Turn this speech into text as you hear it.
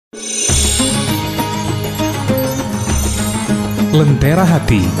Lentera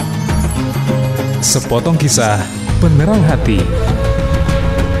Hati. Sepotong kisah penerang hati.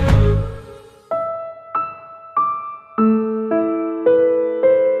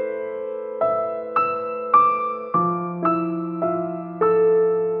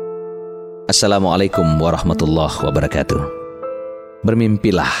 Assalamualaikum warahmatullahi wabarakatuh.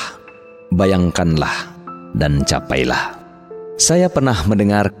 Bermimpilah, bayangkanlah, dan capailah. Saya pernah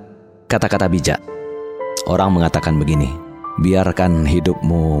mendengar kata-kata bijak. Orang mengatakan begini, biarkan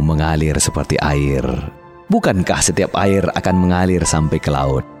hidupmu mengalir seperti air. Bukankah setiap air akan mengalir sampai ke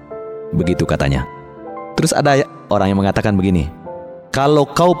laut? Begitu katanya. Terus ada orang yang mengatakan begini, kalau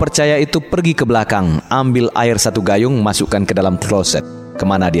kau percaya itu, pergi ke belakang, ambil air 1 gayung, masukkan ke dalam kloset.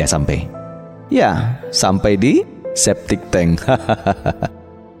 Kemana dia sampai? Ya, sampai di septic tank.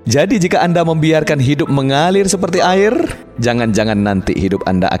 Jadi jika Anda membiarkan hidup mengalir seperti air, jangan-jangan nanti hidup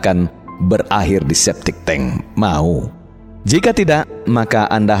Anda akan berakhir di septic tank. Mau? Jika tidak, maka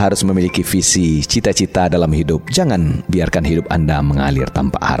Anda harus memiliki visi, cita-cita dalam hidup. Jangan biarkan hidup Anda mengalir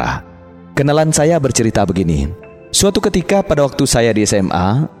tanpa arah. Kenalan saya bercerita begini. Suatu ketika pada waktu saya di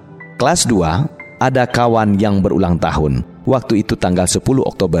SMA, kelas 2, ada kawan yang berulang tahun. Waktu itu tanggal 10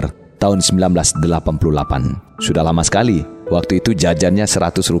 Oktober tahun 1988. Sudah lama sekali. Waktu itu jajannya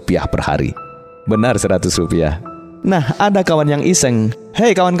Rp100 per hari. Benar, Rp100. Nah, ada kawan yang iseng.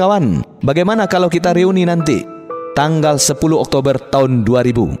 Hei kawan-kawan, bagaimana kalau kita reuni nanti tanggal 10 Oktober tahun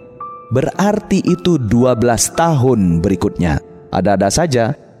 2000? Berarti itu 12 tahun berikutnya. Ada-ada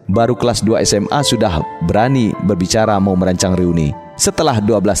saja, baru kelas 2 SMA sudah berani berbicara mau merancang reuni. Setelah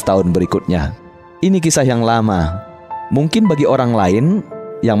 12 tahun berikutnya. Ini kisah yang lama. Mungkin bagi orang lain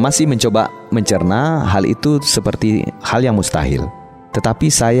yang masih mencoba mencerna hal itu seperti hal yang mustahil. Tetapi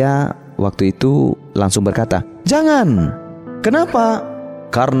saya waktu itu langsung berkata, jangan. Kenapa?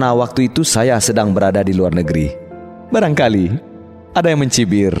 Karena waktu itu saya sedang berada di luar negeri. Barangkali ada yang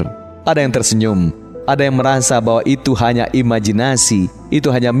mencibir, ada yang tersenyum, ada yang merasa bahwa itu hanya imajinasi,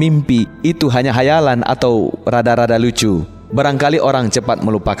 itu hanya mimpi, itu hanya hayalan atau rada-rada lucu. Barangkali orang cepat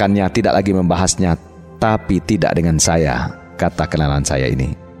melupakannya, tidak lagi membahasnya. Tapi tidak dengan saya, kata kenalan saya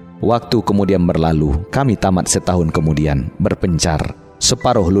ini. Waktu kemudian berlalu, kami tamat setahun kemudian, berpencar.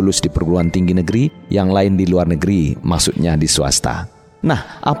 Separuh lulus di perguruan tinggi negeri, yang lain di luar negeri, maksudnya di swasta.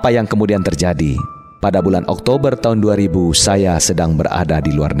 Nah, apa yang kemudian terjadi? Pada bulan Oktober tahun 2000, saya sedang berada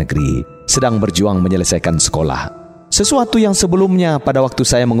di luar negeri, sedang berjuang menyelesaikan sekolah. Sesuatu yang sebelumnya pada waktu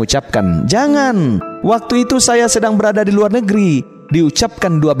saya mengucapkan, jangan, waktu itu saya sedang berada di luar negeri,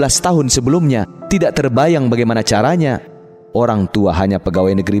 diucapkan 12 tahun sebelumnya, tidak terbayang bagaimana caranya. Orang tua hanya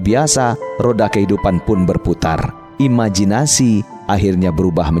pegawai negeri biasa, roda kehidupan pun berputar. Imajinasi akhirnya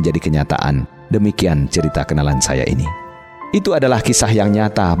berubah menjadi kenyataan. Demikian cerita kenalan saya ini. Itu adalah kisah yang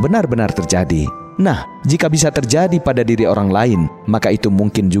nyata, benar-benar terjadi. Nah, jika bisa terjadi pada diri orang lain, maka itu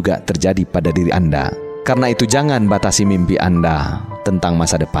mungkin juga terjadi pada diri Anda. Karena itu jangan batasi mimpi Anda tentang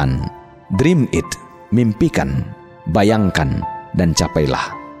masa depan. Dream it, mimpikan, bayangkan, dan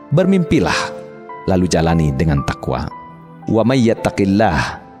capailah. Bermimpilah, lalu jalani dengan takwa. Wa may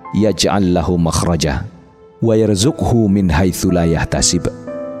yattaqillah yaj'al lahu makhraja wa yarzuqhu min haitsu la yahtasib.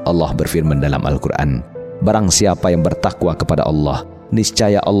 Allah berfirman dalam Al-Qur'an, barang siapa yang bertakwa kepada Allah,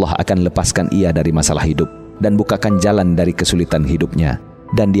 niscaya Allah akan lepaskan ia dari masalah hidup dan bukakan jalan dari kesulitan hidupnya,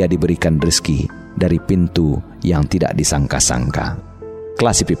 dan dia diberikan rezeki dari pintu yang tidak disangka-sangka.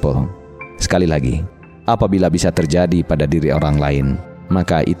 Classy people, sekali lagi, apabila bisa terjadi pada diri orang lain,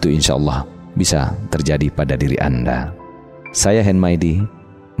 maka itu insyaallah bisa terjadi pada diri Anda. Saya Henmaidi,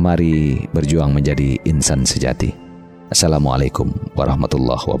 mari berjuang menjadi insan sejati. Assalamualaikum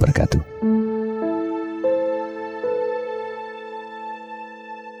warahmatullahi wabarakatuh.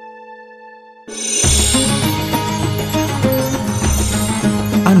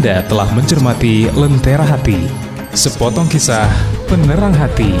 Anda telah mencermati Lentera Hati, sepotong kisah penerang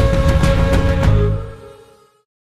hati.